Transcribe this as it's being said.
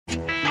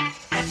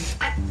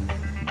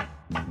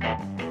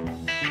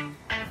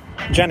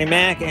Johnny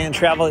Mac and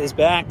travel is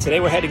back.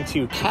 Today we're heading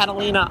to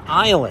Catalina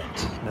Island.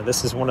 Now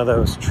this is one of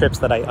those trips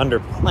that I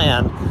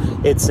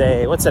underplanned. It's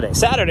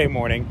Saturday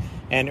morning,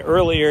 and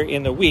earlier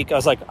in the week I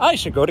was like, I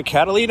should go to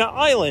Catalina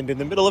Island in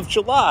the middle of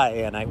July,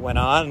 and I went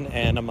on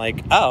and I'm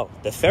like, oh,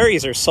 the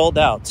ferries are sold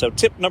out. So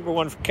tip number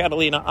one for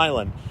Catalina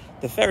Island,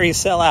 the ferries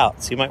sell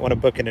out, so you might want to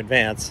book in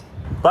advance.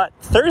 But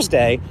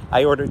Thursday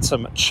I ordered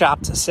some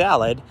chopped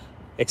salad,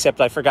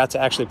 except I forgot to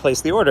actually place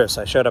the order.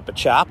 So I showed up at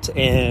Chopped,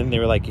 and they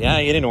were like, yeah,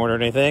 you didn't order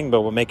anything,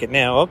 but we'll make it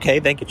now. Okay,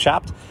 thank you,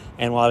 Chopped.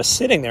 And while I was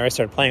sitting there, I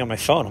started playing on my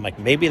phone. I'm like,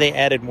 maybe they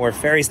added more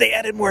ferries. They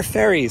added more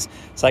ferries.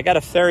 So I got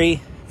a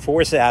ferry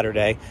for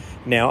Saturday.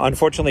 Now,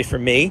 unfortunately for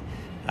me,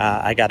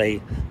 I got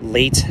a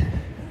late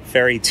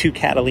ferry to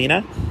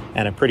Catalina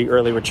and a pretty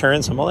early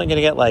return. So I'm only going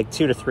to get like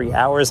 2 to 3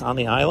 hours on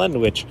the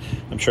island, which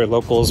I'm sure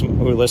locals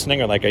who are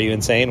listening are like, are you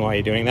insane? Why are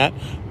you doing that?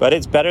 But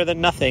it's better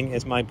than nothing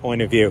is my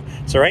point of view.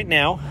 So right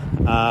now,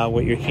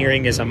 what you're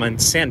hearing is I'm on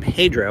San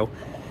Pedro,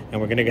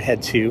 and we're going to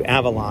head to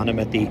Avalon. I'm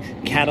at the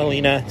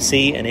Catalina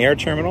Sea and Air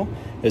Terminal.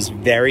 It's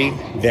very,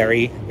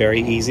 very,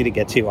 very easy to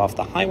get to off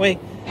the highway.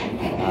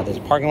 There's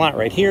a parking lot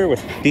right here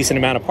with a decent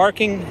amount of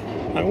parking.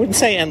 I wouldn't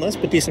say endless,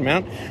 but decent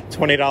amount.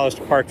 $20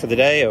 to park for the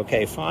day.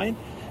 Okay, fine.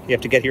 You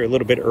have to get here a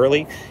little bit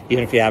early.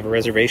 Even if you have a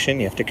reservation,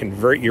 you have to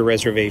convert your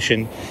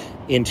reservation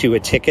into a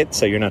ticket.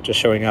 So you're not just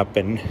showing up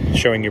and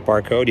showing your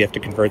barcode. You have to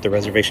convert the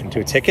reservation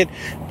to a ticket.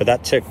 But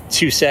that took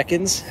 2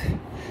 seconds.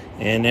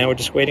 And now we're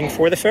just waiting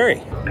for the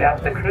ferry.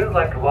 Captain crew, I'd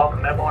like to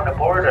welcome everyone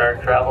aboard.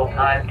 Our travel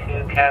time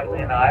to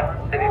Catalina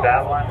Island, City of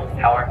Avalon,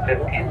 hour and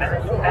 15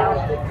 minutes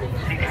now.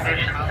 Sea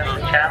conditions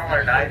in the channel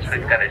are nice.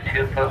 We've got a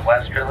 2-foot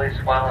westerly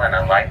swell and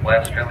a light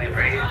westerly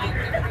breeze.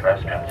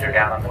 Restrooms are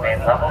down on the main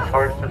level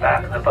towards the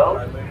back of the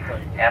boat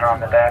and on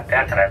the back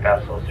deck, and our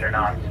vessels are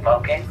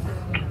non-smoking.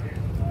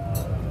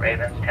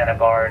 Raven's tenant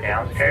bar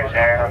downstairs,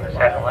 Aaron on the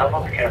second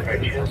level. Care for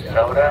juice,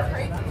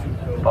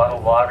 soda,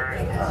 bottled water,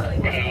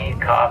 tea,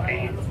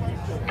 coffee,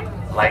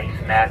 light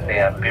snack. They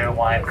have beer,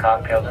 wine,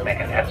 cocktails, make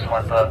an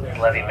excellent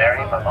Bloody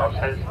Mary,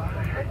 mimosas.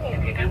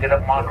 If you do get up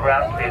and walk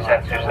around, please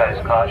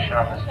exercise caution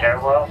on the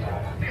stairwell.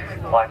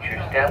 Watch your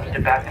steps.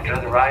 Sit back,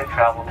 enjoy the ride.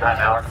 Travel time,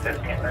 hour and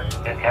 15 minutes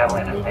to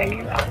Catalina. Thank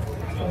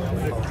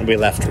you. We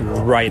left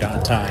right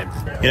on time.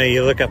 You know,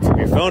 you look up from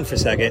your phone for a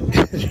second,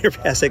 you're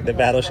passing the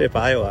battleship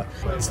Iowa.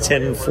 It's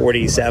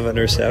 10:47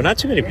 or so. Not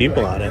too many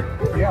people on it.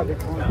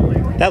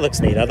 That looks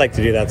neat. I'd like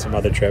to do that some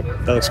other trip.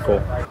 That looks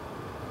cool.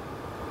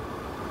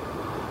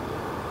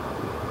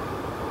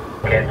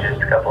 Okay, in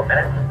just a couple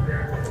minutes.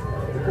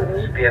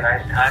 This would be a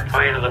nice time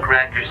for you to look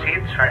around your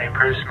seats for any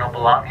personal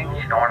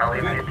belongings. You don't want to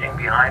leave anything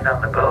behind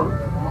on the boat,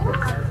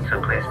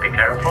 so please be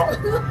careful.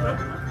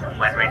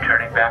 When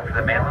returning back to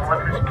the mainland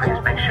with us,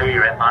 please make sure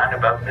you're in line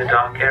above the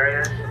dock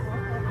areas.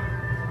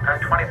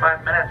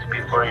 25 minutes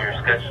before your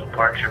scheduled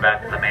departure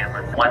back to the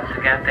mainland. Once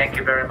again, thank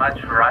you very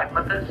much for riding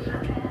with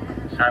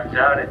us. Sun's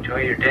out. Enjoy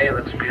your day. It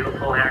looks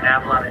beautiful here in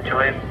Avalon.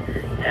 Enjoy it,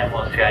 and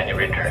we'll see you on your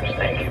returns.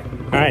 Thank you.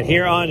 All right,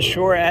 here on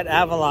shore at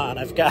Avalon,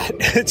 I've got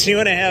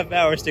 2.5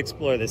 hours to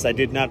explore this. I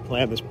did not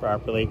plan this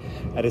properly.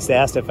 I just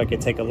asked if I could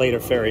take a later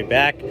ferry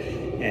back,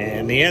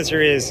 and the answer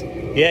is,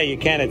 yeah, you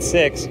can at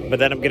 6, but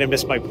then I'm going to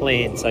miss my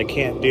plane, so I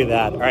can't do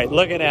that. All right,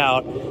 looking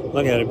out,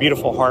 looking at a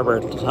beautiful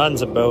harbor,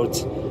 tons of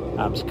boats,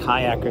 some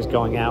kayakers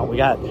going out. We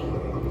got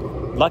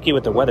lucky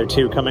with the weather,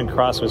 too. Coming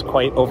across was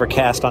quite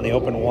overcast on the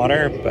open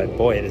water, but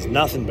boy, it is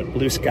nothing but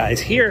blue skies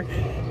here.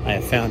 I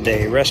have found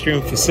a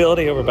restroom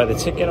facility over by the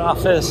ticket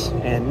office,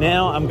 and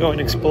now I'm going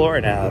to explore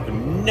it. I have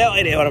no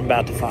idea what I'm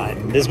about to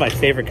find. This is my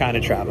favorite kind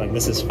of traveling.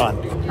 This is fun.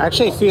 I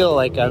actually feel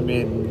like I'm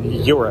in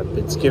Europe.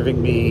 It's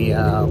giving me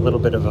a little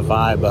bit of a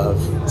vibe of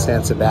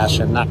San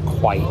Sebastian. Not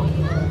quite.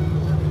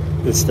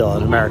 It's still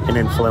an American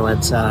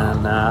influence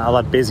and a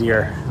lot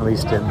busier, at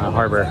least in the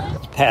harbor.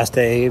 Past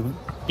a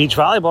beach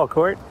volleyball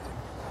court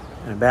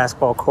and a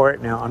basketball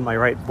court. Now on my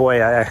right,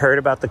 boy, I heard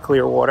about the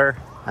clear water,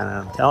 and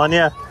I'm telling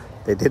you,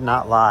 they did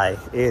not lie.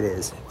 It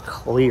is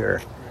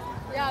clear.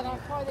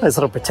 Nice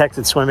little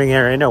protected swimming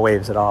area. No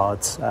waves at all.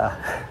 It's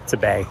a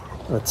bay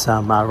with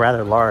some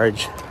rather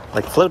large,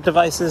 like float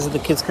devices that the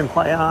kids can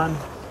play on. You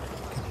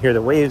can hear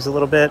the waves a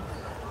little bit.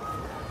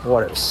 The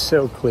water is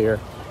so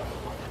clear.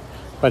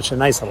 Bunch of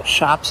nice little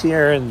shops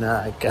here, and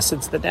I guess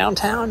it's the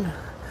downtown.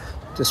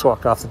 Just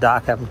walked off the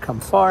dock. Haven't come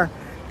far.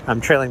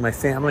 I'm trailing my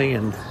family,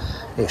 and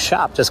a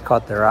shop just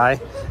caught their eye.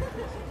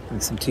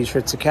 And some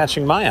t-shirts are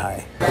catching my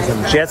eye.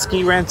 Some jet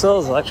ski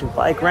rentals, electric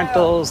bike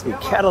rentals, the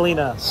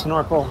Catalina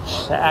Snorkel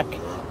Shack,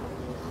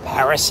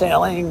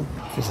 parasailing.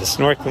 There's a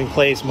snorkeling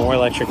place, more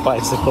electric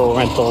bicycle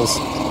rentals.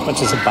 What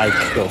does a bike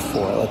go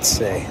for? Let's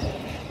see.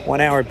 1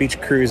 hour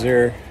beach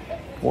cruiser.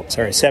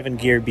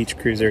 7-gear beach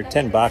cruiser,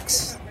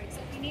 $10.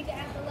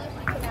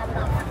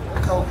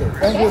 Okay,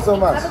 thank you so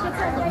much.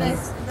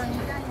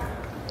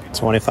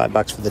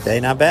 $25 for the day,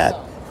 not bad.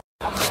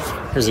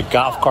 Here's a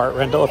golf cart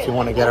rental if you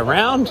want to get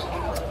around.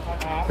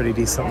 Pretty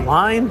decent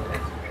line.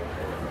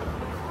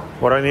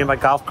 What do I mean by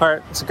golf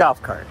cart? It's a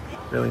golf cart.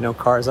 Really no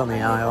cars on the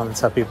island.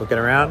 That's how people get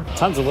around.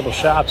 Tons of little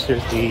shops.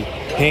 Here's the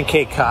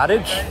Pancake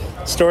Cottage.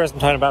 Stores I'm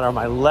talking about are on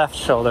my left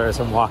shoulder as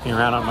I'm walking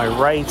around. On my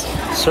right,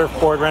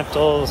 surfboard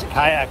rentals,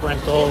 kayak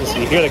rentals.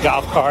 You hear the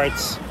golf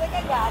carts.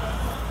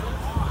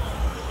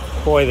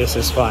 Boy, this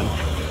is fun.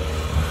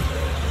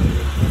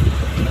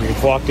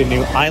 We've walked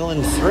into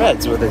Island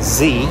Threads with a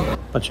Z.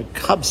 Bunch of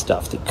Cub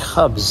stuff. The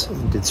Cubs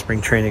did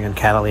spring training on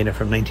Catalina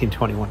from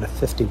 1921 to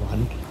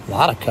 51. A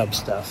lot of Cub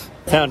stuff.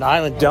 Found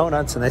Island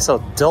Donuts and they sell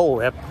Dole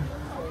Whip.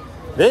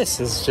 This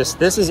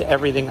is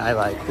everything I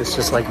like. It's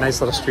just like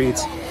nice little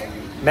streets.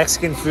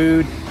 Mexican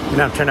food. You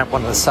know, I'm turning up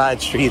one of the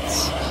side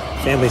streets.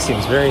 Family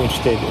seems very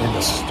interested in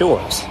the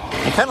stores.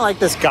 I kind of like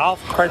this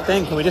golf cart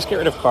thing. Can we just get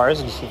rid of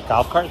cars and just get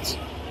golf carts?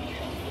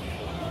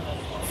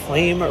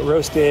 Flame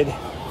roasted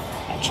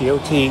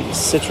Giotti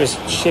citrus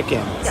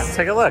chicken. Yeah,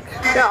 take a look.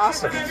 Yeah,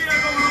 awesome.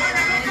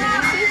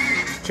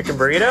 Chicken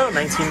burrito,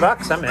 19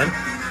 bucks. I'm in.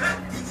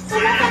 Well,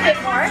 that's a bit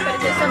more, but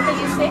is it something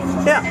you see?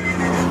 Yeah.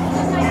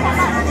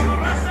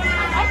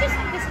 I just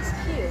think this is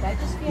cute. I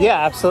just feel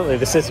Yeah, absolutely.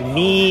 This is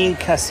Mi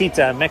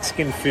Casita,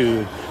 Mexican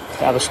food.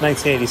 Established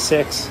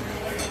 1986.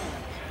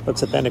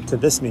 Looks authentic to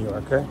this New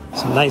Yorker.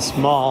 Some nice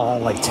small,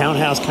 like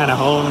townhouse kind of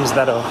homes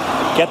that'll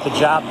get the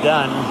job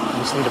done.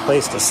 You just need a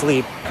place to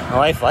sleep. My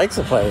wife likes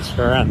the place.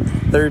 We're on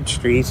 3rd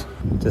Street.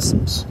 Just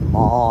some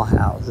small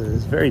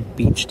houses. Very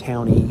beach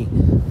towny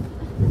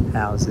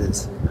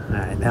houses. All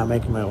right, now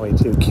making my way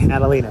to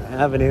Catalina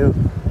Avenue.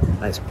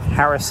 Nice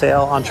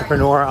parasail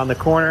entrepreneur on the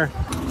corner.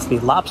 It's the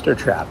Lobster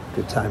Trap.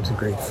 Good times and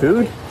great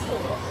food.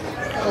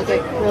 Look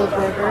at grilled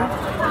burger,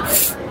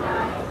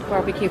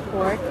 barbecue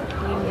pork,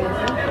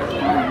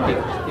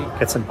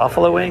 Get some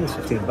buffalo wings,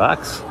 15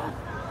 bucks.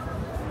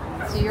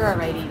 So you're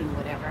alright eating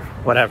whatever.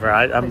 Whatever,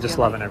 I'm just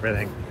loving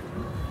everything.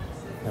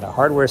 At a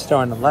hardware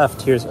store on the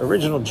left, here's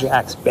Original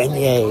Jack's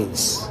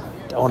beignets,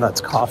 donuts,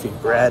 coffee,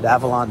 bread,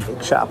 Avalon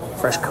Big Shop,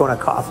 fresh Kona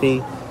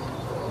coffee,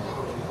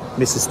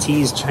 Mrs.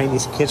 T's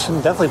Chinese Kitchen.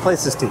 Definitely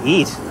places to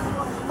eat.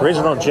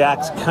 Original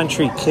Jack's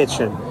Country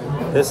Kitchen.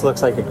 This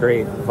looks like a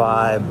great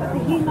vibe.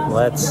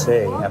 Let's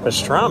see.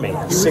 Pastrami,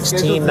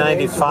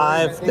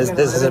 $16.95.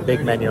 This is a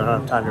big menu. I don't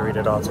have time to read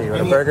it all to you.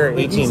 And a burger,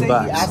 18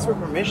 bucks. He asked for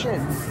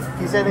permission.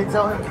 He said they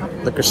tell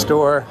him. Liquor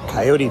store,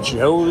 Coyote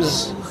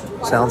Joe's.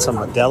 Selling some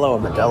Modelo. A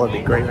Modelo would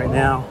be great right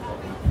now.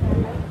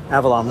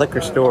 Avalon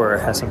Liquor Store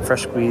has some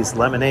fresh squeezed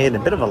lemonade and a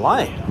bit of a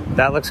lime.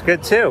 That looks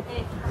good too.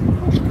 I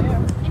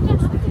don't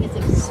think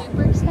it's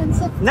super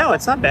expensive. No,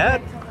 it's not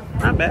bad.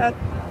 Not bad.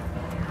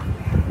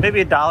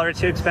 Maybe $1 or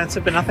 $2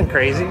 expensive, but nothing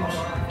crazy.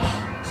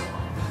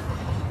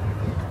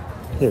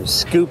 Here's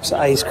Scoops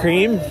ice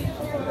cream.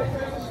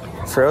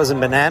 Frozen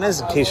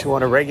bananas in case you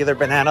want a regular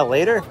banana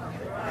later.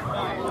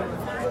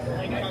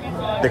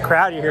 The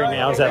crowd you're hearing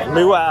now is at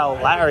Luau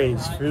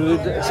Larry's Food,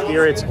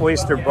 Spirits,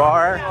 Oyster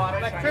Bar.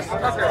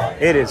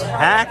 It is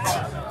packed.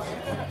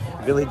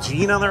 Billie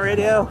Jean on the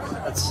radio.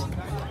 That's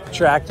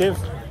attractive.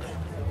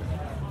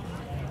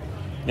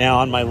 Now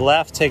on my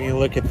left, taking a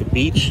look at the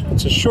beach.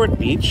 It's a short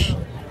beach.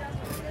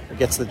 It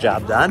gets the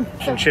job done.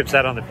 Some chips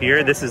out on the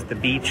pier. This is the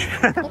beach.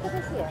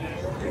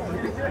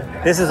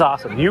 This is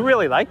awesome. You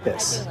really like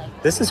this.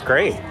 This is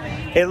great.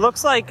 It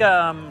looks like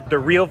the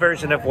real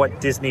version of what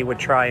Disney would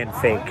try and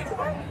fake.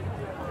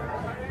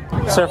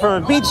 So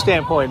from a beach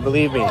standpoint,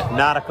 believe me,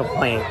 not a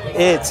complaint.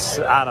 It's,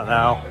 I don't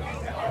know,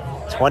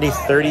 20,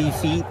 30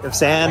 feet of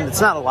sand.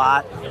 It's not a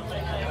lot.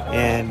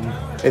 And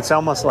it's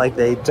almost like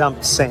they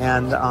dumped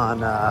sand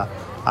on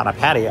a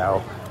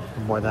patio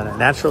more than a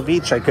natural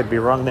beach. I could be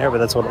wrong there, but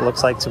that's what it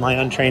looks like to my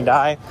untrained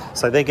eye.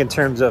 So I think in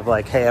terms of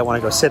like, hey, I want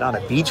to go sit on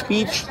a beach,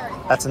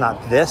 that's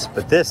not this,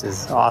 but this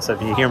is awesome.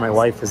 You hear my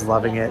wife is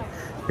loving it.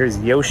 Here's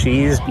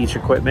Yoshi's beach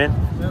equipment.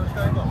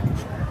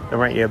 They'll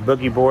rent you a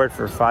boogie board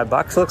for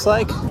 $5, looks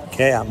like.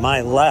 Okay, on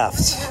my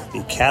left,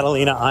 the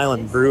Catalina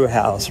Island Brew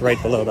House,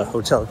 right below the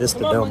Hotel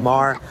Vista Del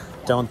Mar.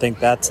 Don't think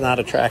that's not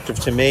attractive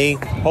to me.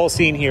 Whole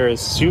scene here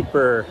is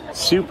super,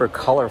 super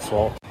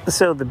colorful.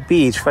 So the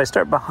beach, if I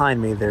start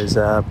behind me, there's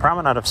a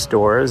promenade of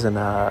stores and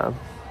a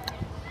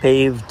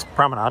paved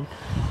promenade.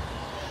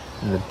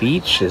 And the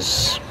beach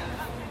is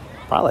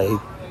probably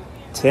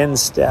 10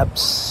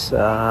 steps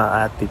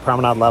at the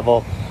promenade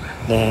level,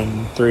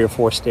 then 3 or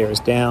 4 stairs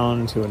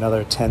down to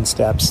another 10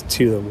 steps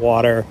to the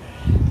water.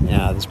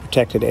 This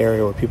protected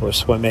area where people are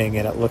swimming,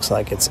 and it looks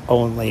like it's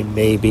only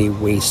maybe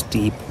waist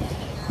deep.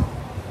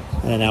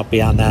 And out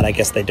beyond that, I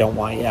guess they don't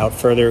want you out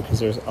further because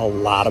there's a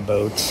lot of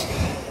boats.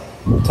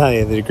 I'm telling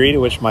you, the degree to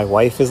which my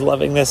wife is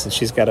loving this, and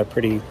she's got a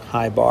pretty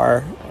high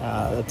bar,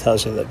 that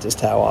tells you that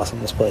just how awesome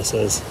this place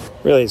is.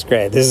 Really, it's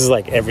great. This is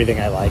like everything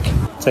I like.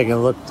 Taking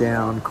a look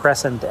down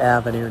Crescent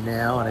Avenue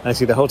now, and I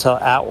see the Hotel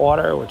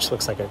Atwater, which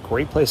looks like a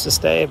great place to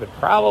stay, but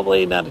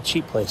probably not a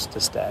cheap place to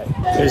stay.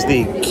 There's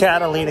the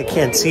Catalina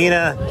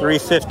Cantina,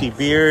 $3.50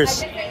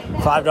 beers,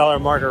 $5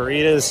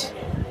 margaritas.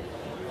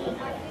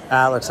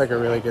 Looks like a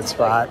really good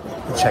spot.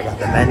 Check out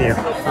the menu.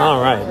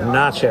 All right,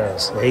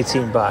 nachos,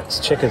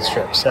 $18. Chicken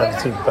strips,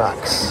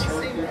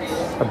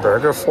 $17. A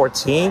burger,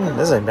 $14.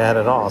 This ain't bad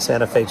at all.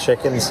 Santa Fe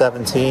chicken,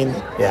 $17.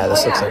 Yeah,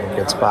 this looks like a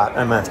good spot.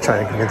 I'm gonna try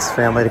to convince the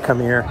family to come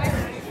here.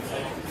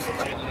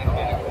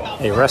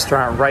 A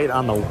restaurant right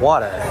on the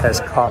water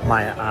has caught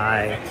my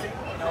eye.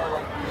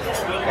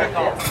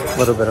 A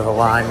little bit of a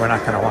line. We're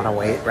not going to want to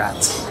wait.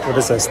 Rats. What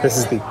is this? This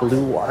is the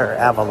Blue Water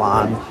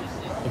Avalon.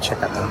 Let me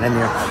check out the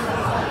menu.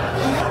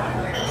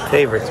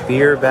 Favorites: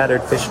 beer,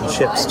 battered fish and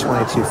chips,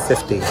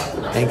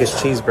 $22.50. Angus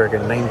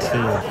cheeseburger,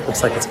 $19.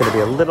 Looks like it's going to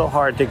be a little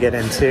hard to get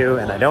into,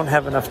 and I don't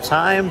have enough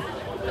time.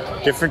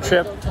 Different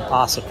trip.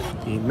 Awesome.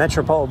 The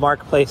Metropole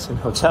Marketplace and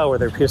Hotel, where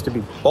there appears to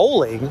be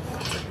bowling.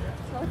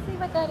 Let's see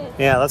what that is.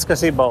 Yeah, let's go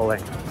see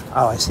bowling.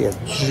 Oh, I see a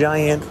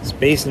giant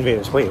Space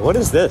Invaders. Wait, what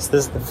is this?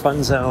 This is the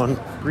Fun Zone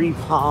Three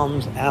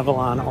Palms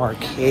Avalon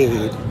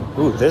Arcade.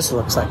 Ooh, this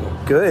looks like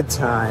a good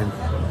time.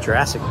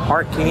 Jurassic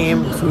Park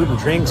game, food and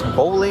drinks,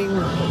 bowling.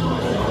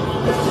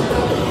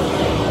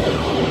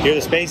 You're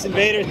the Space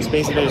Invaders?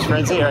 Space Invaders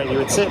Frenzy. All right, you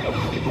would sit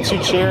in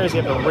 2 chairs.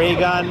 You have a ray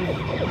gun.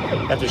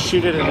 You have to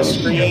shoot it at a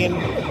screen.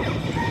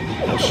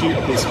 And shoot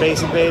the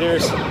Space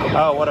Invaders.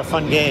 Oh, what a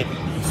fun game.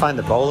 Find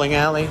the bowling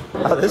alley.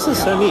 Oh, this is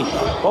so neat.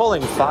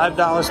 Bowling,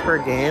 $5 per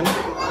game.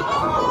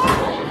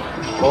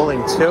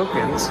 Bowling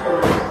tokens.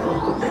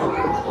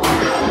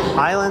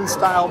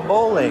 Island-style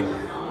bowling.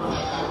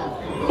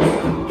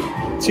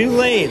 2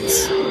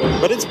 lanes,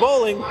 but it's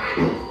bowling.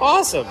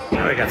 Awesome.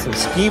 Now we got some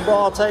skee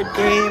ball type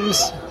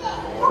games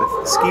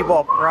with skee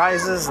ball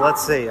prizes.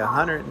 Let's see,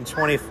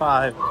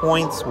 125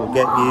 points will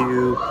get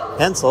you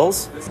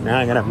pencils. Now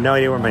I'm gonna have no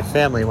idea where my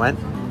family went.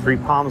 Three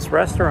Palms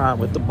restaurant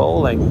with the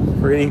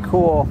bowling. Pretty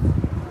cool.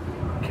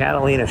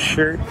 Catalina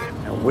shirt.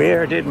 Now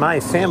where did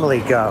my family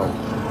go?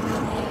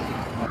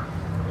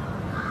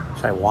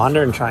 Should I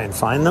wander and try and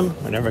find them?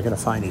 We're never gonna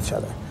find each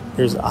other.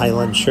 Here's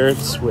island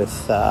shirts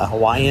with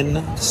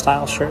Hawaiian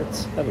style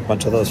shirts. I have a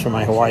bunch of those from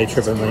my Hawaii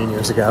trip a million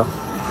years ago.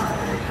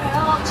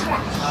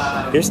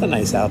 Here's a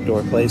nice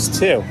outdoor place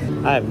too.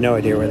 I have no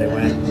idea where they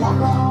went.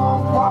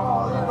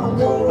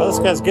 Oh, this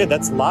guy's good.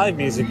 That's live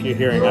music you're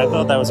hearing. I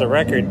thought that was a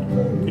record.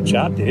 Good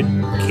job, dude.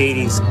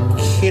 Katie's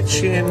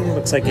Kitchen.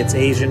 Looks like it's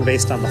Asian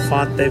based on the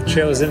font they've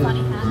chosen.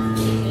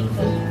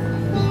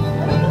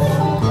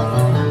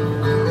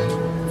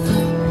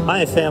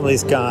 My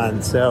family's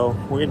gone, so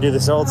we're going to do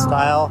this old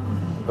style.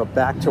 Go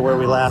back to where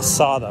we last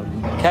saw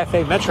them.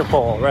 Cafe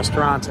Metropole,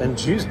 restaurant and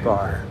juice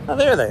bar. Oh,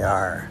 there they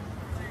are.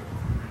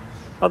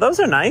 Oh, those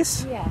are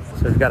nice. Yes.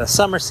 So we've got a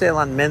summer sale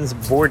on men's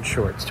board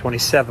shorts,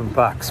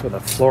 $27 with a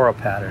floral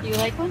pattern. Do you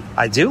like one?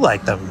 I do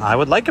like them. I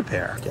would like a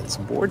pair. Get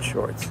some board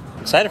shorts.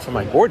 I'm excited for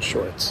my board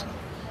shorts.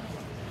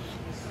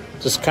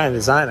 Just kind of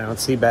design I don't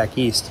see back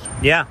east.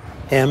 Yeah.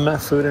 M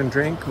Food and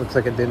Drink. Looks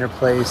like a dinner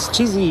place.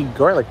 Cheesy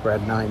garlic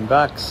bread,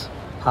 $9.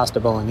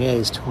 Pasta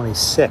bolognese,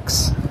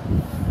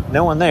 $26.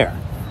 No one there.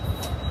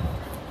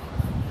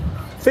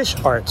 Fish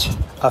art.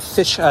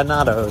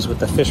 Aficionados, with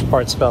the fish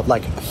part spelled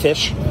like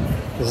fish.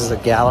 This is a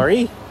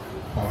gallery.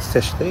 All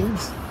fish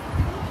things.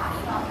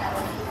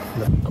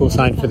 The cool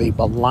sign for the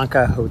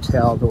Blanca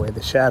Hotel, the way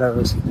the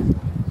shadows.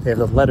 They have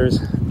the letters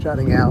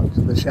jutting out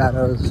to the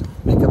shadows.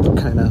 Make it look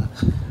kind of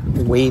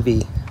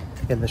wavy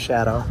in the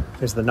shadow.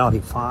 There's the Naughty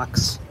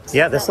Fox.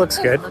 Yeah, this looks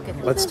good.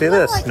 Let's do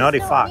this. Naughty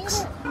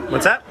Fox.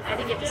 What's that? I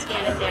think you have to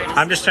scan it there.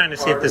 I'm just trying to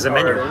see if there's a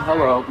menu.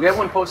 Hello. We have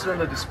one posted in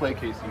the display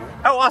case here.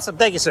 Oh, awesome.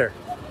 Thank you, sir.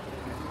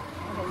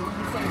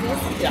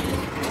 Yeah.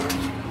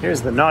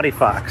 Here's the Naughty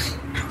Fox.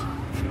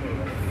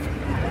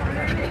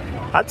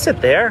 I'd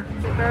sit there.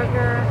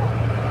 Burger.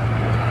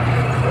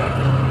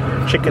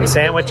 Chicken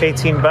sandwich,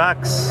 $18.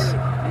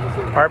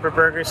 Harbor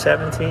burger,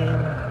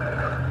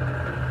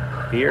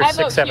 $17. Beer, I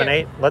vote 6, 7,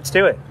 here. 8. Let's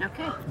do it.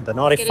 Okay. The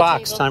Naughty Get a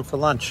Fox, table. time for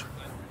lunch.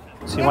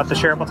 So you want the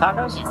shareable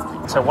tacos?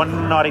 So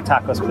 1 naughty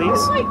tacos, please.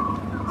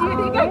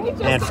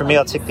 And for me,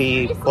 I'll take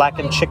the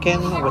blackened chicken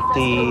with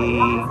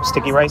the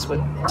sticky rice with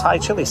Thai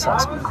chili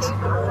sauce, please.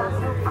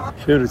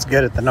 Food is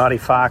good at the Naughty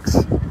Fox.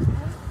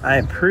 I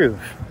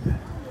approve.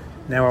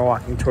 Now we're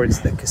walking towards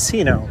the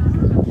casino.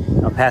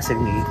 I'm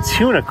passing the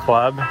Tuna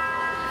Club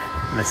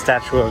and the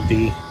statue of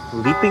the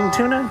Leaping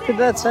Tuna. Did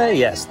that say?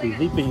 Yes, the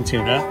Leaping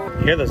Tuna.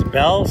 You hear those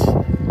bells?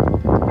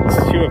 It's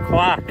 2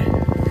 o'clock.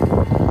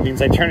 Means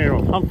I turn into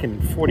a pumpkin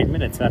in 40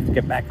 minutes. I have to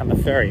get back on the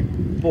ferry.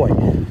 Boy,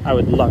 I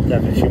would love to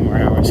have a few more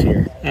hours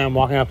here. And I'm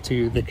walking up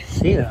to the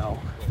casino,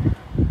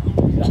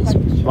 which is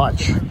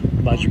much,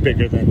 much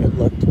bigger than it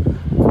looked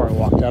before I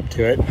walked up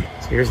to it.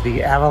 So here's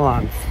the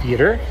Avalon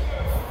Theater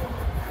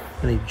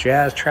and the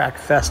Jazz Track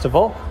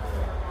Festival,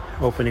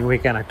 opening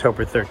weekend,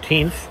 October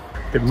 13th.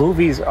 The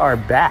movies are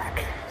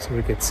back, so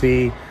we could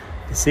see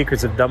The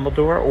Secrets of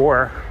Dumbledore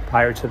or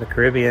Pirates of the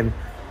Caribbean,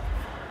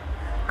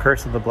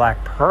 Curse of the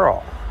Black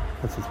Pearl.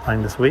 That's what's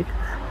playing this week.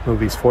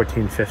 Movie's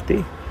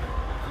 $14.50.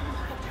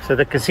 So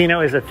the casino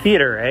is a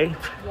theater, eh?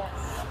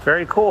 Yes.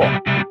 Very cool.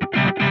 If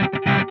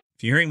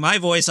you're hearing my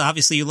voice,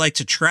 obviously you like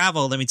to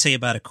travel. Let me tell you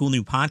about a cool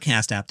new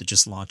podcast app that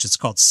just launched. It's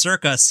called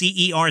Circa,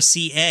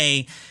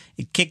 C-E-R-C-A.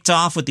 It kicked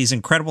off with these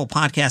incredible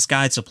podcast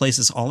guides to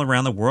places all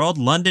around the world: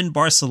 London,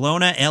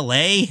 Barcelona,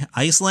 LA,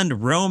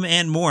 Iceland, Rome,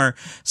 and more.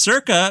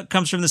 Circa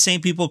comes from the same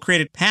people who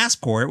created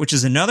Passport, which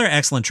is another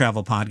excellent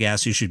travel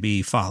podcast you should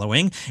be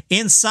following.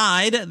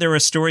 Inside, there are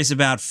stories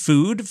about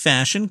food,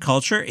 fashion,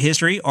 culture,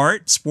 history,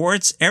 art,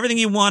 sports, everything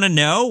you want to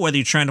know, whether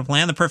you're trying to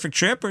plan the perfect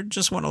trip or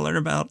just want to learn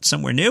about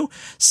somewhere new.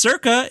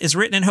 Circa is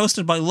written and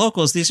hosted by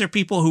locals. These are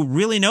people who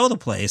really know the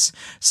place.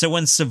 So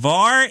when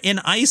Savar in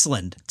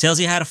Iceland tells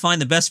you how to find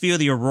the best view of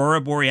the Aurora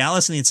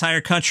Borealis in the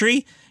entire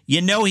country, you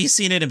know he's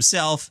seen it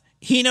himself.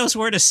 He knows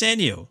where to send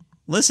you.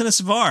 Listen to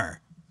Savar.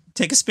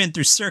 Take a spin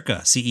through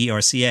Circa,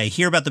 C-E-R-C-A.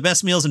 Hear about the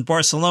best meals in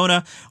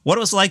Barcelona, what it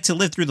was like to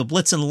live through the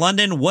Blitz in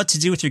London, what to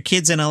do with your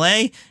kids in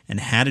LA, and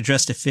how to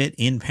dress to fit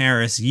in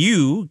Paris.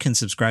 You can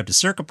subscribe to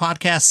Circa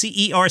Podcast,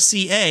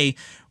 C-E-R-C-A,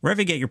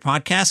 wherever you get your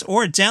podcasts,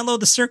 or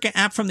download the Circa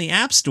app from the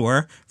App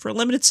Store. For a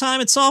limited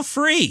time, it's all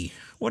free.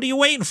 What are you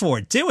waiting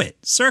for? Do it.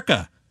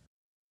 Circa.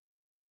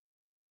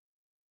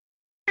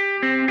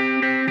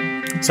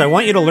 So I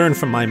want you to learn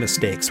from my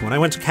mistakes. When I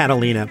went to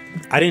Catalina,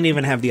 I didn't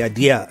even have the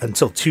idea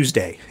until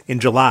Tuesday in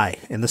July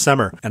in the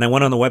summer. And I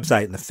went on the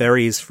website and the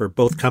ferries for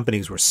both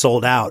companies were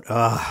sold out.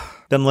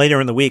 Then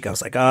later in the week, I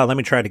was like, let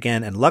me try it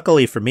again. And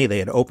luckily for me, they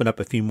had opened up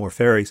a few more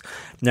ferries.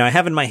 Now I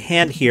have in my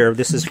hand here,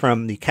 this is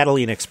from the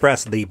Catalina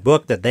Express, the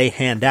book that they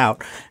hand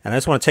out. And I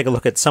just want to take a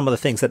look at some of the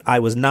things that I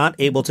was not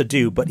able to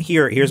do. But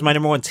here's my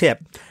number one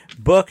tip.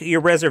 Book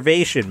your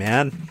reservation,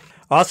 man.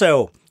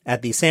 Also,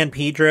 at the San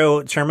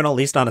Pedro terminal, at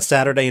least on a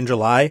Saturday in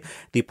July,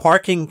 the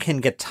parking can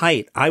get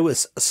tight. I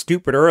was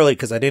stupid early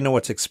because I didn't know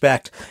what to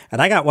expect.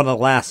 And I got one of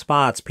the last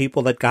spots.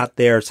 People that got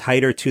there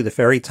tighter to the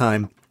ferry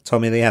time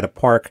told me they had to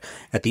park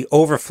at the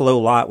overflow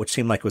lot, which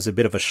seemed like it was a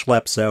bit of a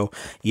schlep. So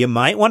you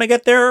might want to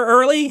get there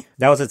early.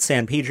 That was at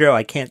San Pedro.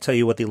 I can't tell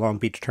you what the Long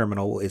Beach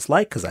terminal is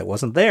like because I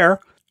wasn't there.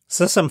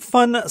 So some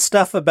fun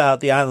stuff about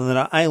the island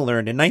that I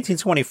learned. In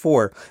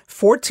 1924,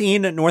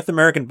 14 North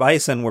American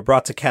bison were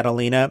brought to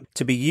Catalina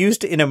to be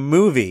used in a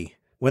movie.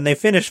 When they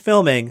finished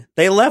filming,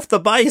 they left the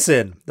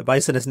bison. The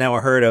bison is now a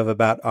herd of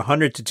about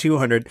 100 to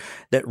 200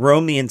 that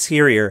roam the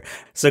interior.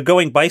 So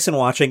going bison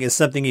watching is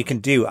something you can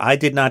do. I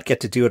did not get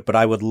to do it, but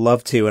I would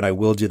love to, and I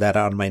will do that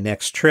on my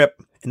next trip.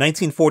 In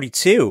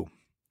 1942,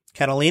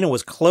 Catalina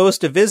was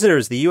closed to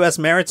visitors. The U.S.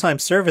 Maritime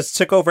Service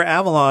took over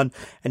Avalon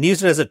and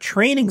used it as a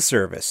training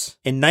service.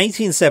 In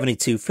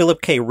 1972,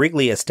 Philip K.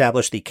 Wrigley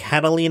established the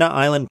Catalina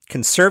Island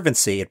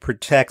Conservancy. It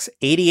protects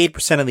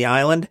 88% of the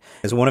island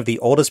as one of the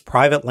oldest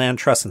private land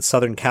trusts in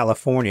Southern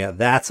California.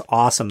 That's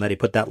awesome that he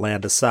put that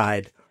land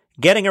aside.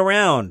 Getting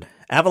around.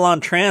 Avalon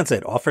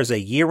Transit offers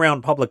a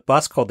year-round public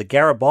bus called the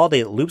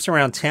Garibaldi. It loops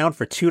around town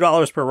for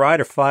 $2 per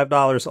ride or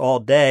 $5 all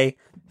day.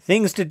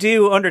 Things to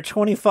do under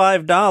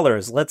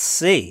 $25. Let's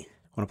see.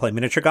 Want to play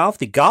miniature golf?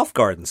 The Golf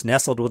Gardens,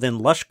 nestled within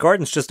lush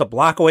gardens just a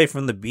block away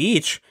from the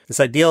beach. This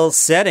ideal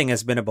setting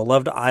has been a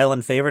beloved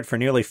island favorite for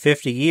nearly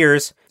 50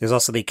 years. There's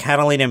also the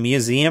Catalina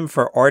Museum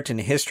for Art and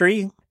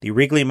History, the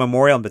Wrigley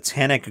Memorial and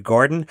Botanic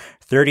Garden,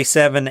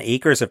 37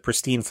 acres of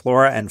pristine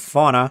flora and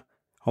fauna,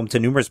 home to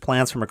numerous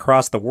plants from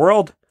across the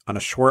world. On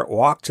a short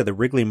walk to the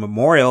Wrigley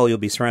Memorial, you'll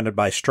be surrounded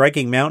by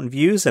striking mountain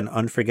views and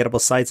unforgettable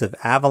sights of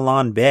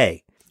Avalon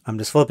Bay. I'm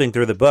just flipping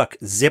through the book.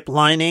 Zip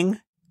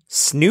lining,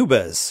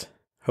 Snoobas,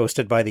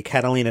 hosted by the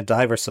Catalina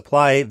Diver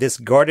Supply. This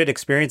guarded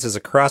experience is a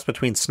cross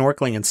between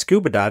snorkeling and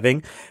scuba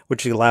diving,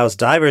 which allows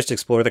divers to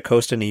explore the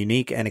coast in a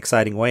unique and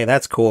exciting way.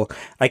 That's cool.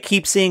 I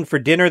keep seeing for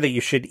dinner that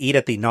you should eat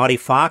at the Naughty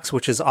Fox,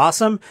 which is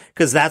awesome,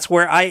 because that's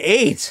where I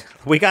ate.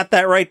 We got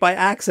that right by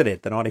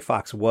accident. The Naughty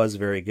Fox was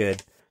very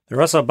good. There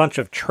are also a bunch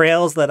of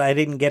trails that I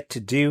didn't get to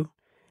do.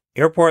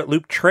 Airport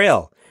Loop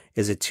Trail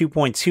is a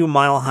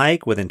 2.2-mile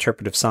hike with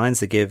interpretive signs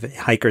that give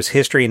hikers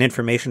history and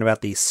information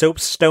about the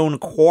soapstone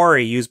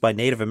quarry used by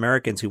Native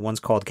Americans who once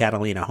called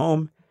Catalina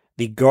home.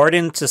 The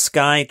Garden to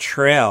Sky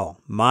Trail,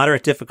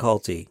 moderate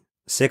difficulty,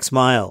 6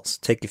 miles,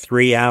 take you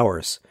 3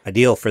 hours.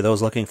 Ideal for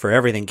those looking for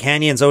everything: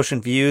 canyons,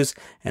 ocean views,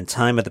 and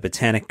time at the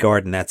Botanic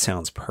Garden. That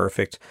sounds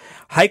perfect.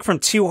 Hike from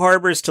Two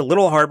Harbors to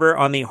Little Harbor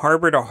on the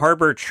Harbor to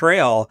Harbor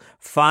Trail,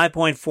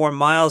 5.4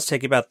 miles,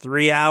 take you about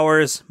 3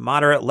 hours,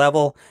 moderate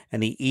level.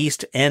 And the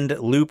East End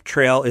Loop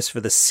Trail is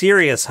for the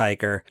serious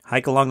hiker.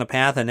 Hike along the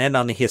path and end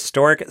on the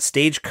historic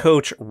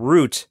Stagecoach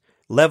Route.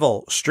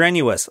 Level,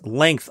 strenuous,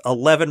 length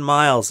 11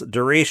 miles,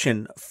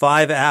 duration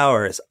 5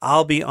 hours.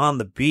 I'll be on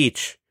the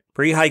beach.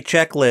 Pre-hike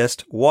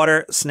checklist,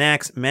 water,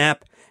 snacks,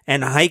 map,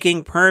 and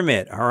hiking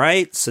permit. All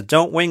right, so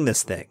don't wing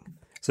this thing.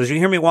 So as you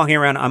hear me walking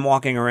around, I'm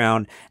walking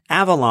around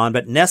Avalon,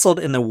 but nestled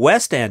in the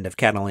west end of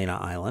Catalina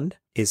Island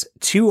is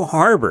Two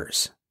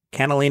Harbors,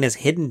 Catalina's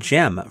hidden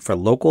gem for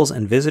locals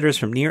and visitors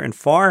from near and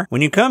far.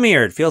 When you come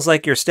here, it feels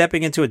like you're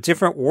stepping into a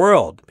different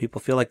world. People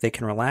feel like they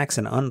can relax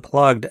and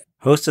unplugged.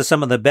 Host to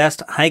some of the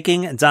best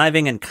hiking,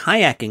 diving, and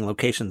kayaking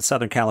locations in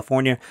Southern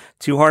California.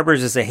 Two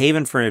Harbors is a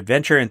haven for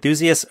adventure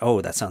enthusiasts.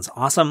 Oh, that sounds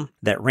awesome.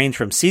 That range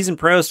from seasoned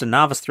pros to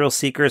novice thrill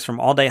seekers, from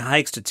all-day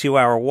hikes to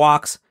 2-hour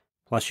walks.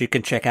 Plus, you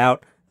can check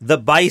out the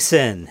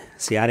bison.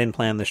 See, I didn't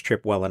plan this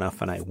trip well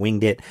enough and I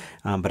winged it,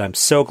 but I'm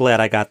so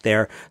glad I got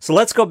there. So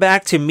let's go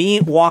back to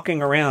me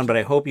walking around, but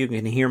I hope you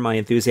can hear my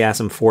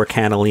enthusiasm for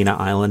Catalina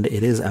Island.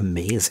 It is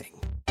amazing.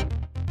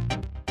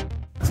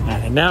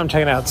 And now I'm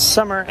checking out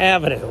Summer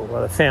Avenue,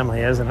 where the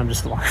family is, and I'm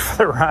just along for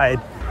the ride.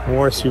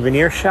 More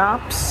souvenir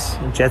shops,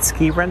 jet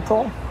ski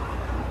rental.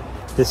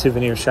 This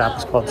souvenir shop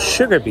is called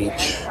Sugar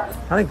Beach.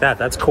 I think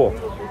that's cool.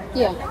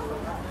 Yeah.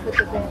 With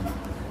the bed.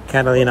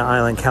 Catalina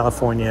Island,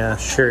 California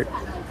shirt,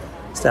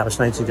 established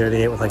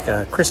 1938 with like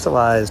a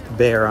crystallized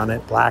bear on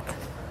it, black,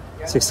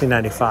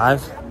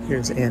 1695.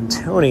 Here's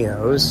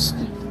Antonio's.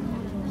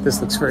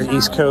 This looks very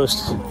East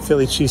Coast.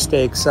 Philly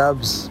cheesesteak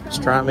subs,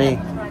 pastrami,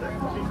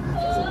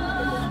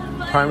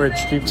 prime rib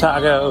street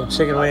taco,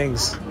 chicken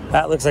wings.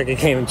 That looks like it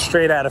came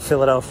straight out of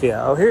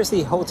Philadelphia. Oh, here's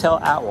the Hotel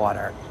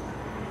Atwater.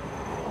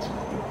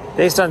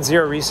 Based on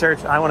zero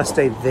research, I want to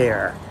stay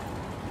there.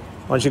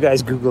 Why don't you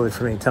guys Google it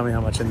for me and tell me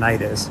how much a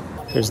night is.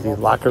 Here's the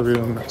Locker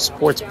Room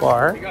Sports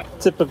Bar.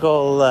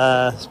 Typical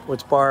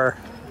sports bar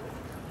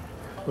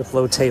with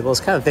low tables.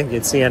 Kind of thing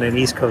you'd see in an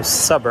East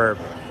Coast suburb,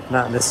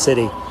 not in this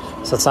city.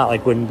 So it's not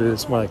like wooden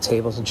booths, more like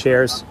tables and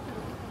chairs.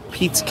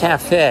 Pete's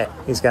Cafe.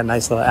 He's got a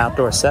nice little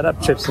outdoor setup,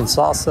 chips and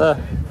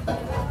salsa.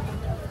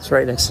 It's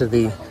right next to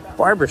the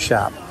barber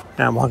shop.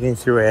 Now I'm walking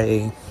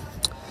through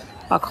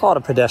I'll call it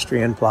a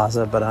pedestrian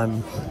plaza, but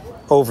I'm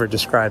over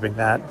describing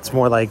that. It's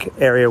more like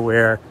area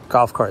where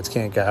golf carts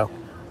can't go.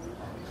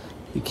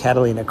 The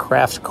Catalina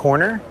Craft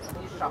Corner.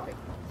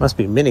 Must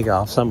be mini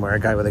golf somewhere. A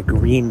guy with a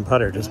green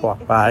putter just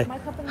walked by.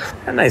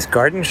 A nice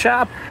garden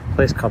shop. A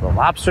place called the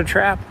Lobster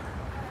Trap.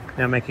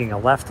 Now making a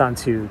left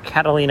onto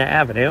Catalina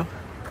Avenue.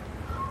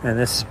 And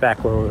this is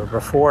back where we were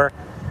before,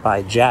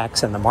 by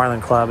Jack's and the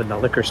Marlin Club and the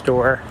liquor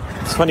store.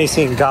 It's funny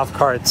seeing golf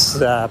carts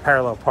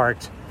parallel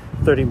parked,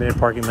 30-minute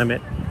parking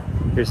limit.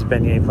 Here's the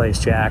beignet place,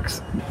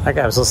 Jack's. That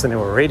guy was listening to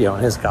a radio on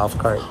his golf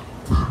cart.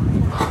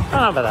 I don't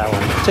know about that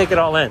one. Take it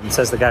all in,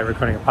 says the guy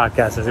recording a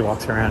podcast as he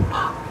walks around.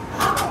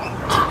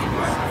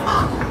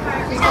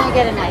 Who's going to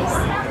get an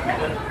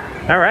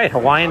ice? All right,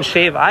 Hawaiian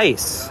Shave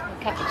Ice.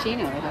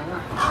 Cappuccino,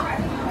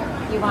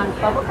 whatever. You want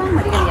bubblegum?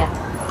 What are you going to get?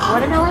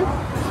 Watermelon?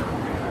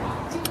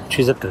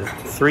 Choose up to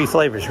 3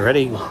 flavors.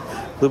 Ready?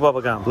 Blue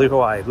bubblegum, blue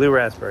Hawaii, blue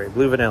raspberry,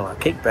 blue vanilla,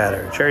 cake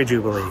batter, cherry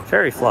jubilee,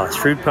 fairy floss,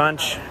 fruit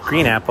punch,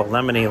 green apple,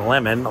 lemony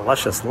lemon,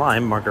 luscious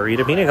lime,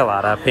 margarita, pina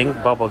colada, pink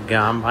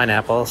bubblegum,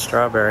 pineapple,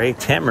 strawberry,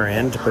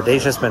 tamarind,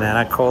 bodacious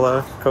banana,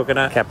 cola,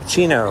 coconut,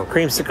 cappuccino,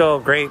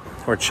 creamsicle, grape,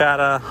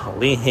 horchata,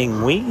 li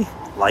hing wee,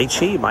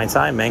 lychee, mai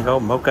tai, mango,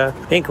 mocha,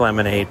 pink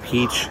lemonade,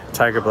 peach,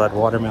 tiger blood,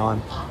 watermelon.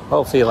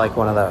 Hopefully you like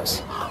one of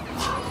those.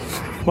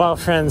 Well,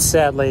 friends,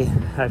 sadly,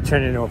 I've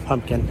turned into a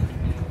pumpkin.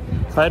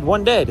 I had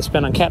one day to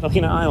spend on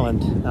Catalina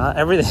Island.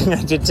 Everything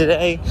I did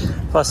today,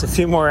 plus a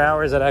few more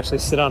hours, I'd actually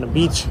sit on a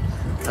beach.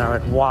 I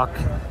would walk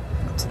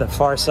to the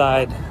far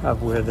side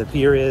of where the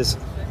pier is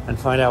and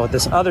find out what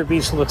this other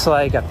beach looks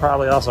like. I'd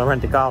probably also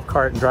rent a golf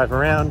cart and drive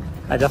around.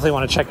 I definitely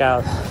want to check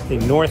out the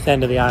north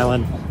end of the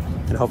island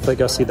and hopefully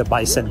go see the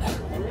bison.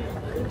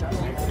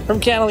 From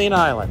Catalina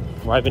Island,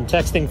 where I've been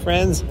texting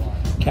friends,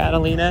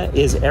 Catalina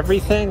is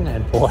everything.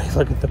 And boy,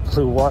 look at the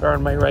blue water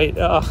on my right.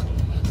 Oh,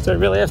 do I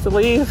really have to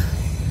leave?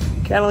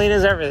 Catalina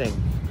is everything.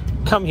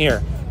 Come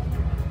here.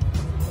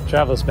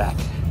 Travel us back.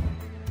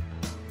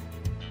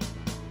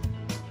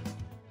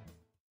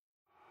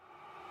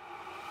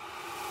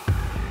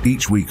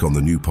 Each week on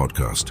the new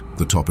podcast,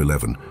 The Top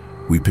 11,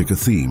 we pick a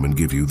theme and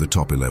give you the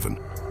top 11.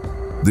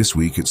 This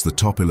week it's the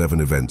top 11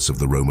 events of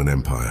the Roman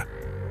Empire.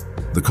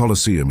 The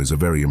Colosseum is a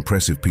very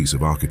impressive piece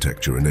of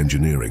architecture and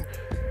engineering,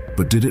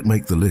 but did it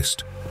make the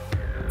list?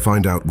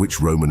 Find out which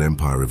Roman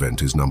Empire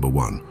event is number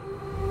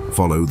 1.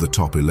 Follow the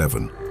top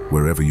 11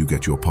 wherever you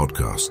get your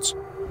podcasts.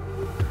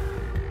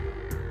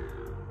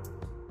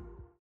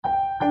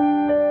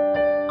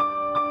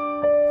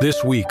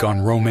 This week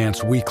on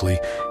Romance Weekly,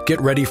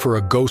 get ready for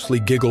a ghostly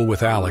giggle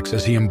with Alex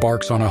as he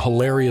embarks on a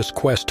hilarious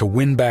quest to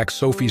win back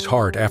Sophie's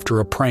heart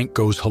after a prank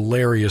goes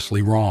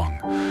hilariously wrong.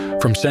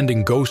 From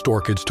sending ghost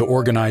orchids to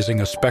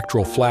organizing a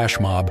spectral flash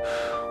mob,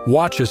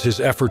 watch as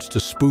his efforts to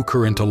spook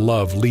her into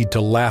love lead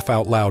to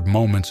laugh-out-loud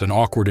moments and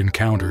awkward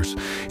encounters,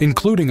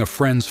 including a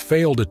friend's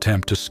failed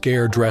attempt to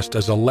scare dressed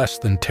as a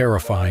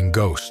less-than-terrifying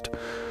ghost.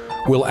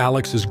 Will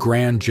Alex's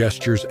grand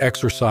gestures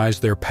exorcise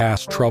their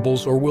past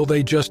troubles, or will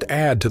they just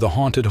add to the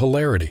haunted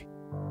hilarity?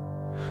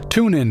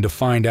 Tune in to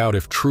find out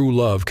if true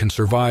love can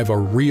survive a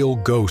real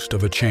ghost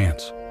of a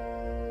chance.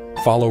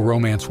 Follow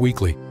Romance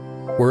Weekly,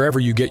 wherever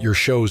you get your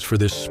shows for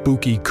this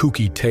spooky,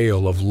 kooky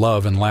tale of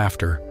love and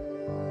laughter.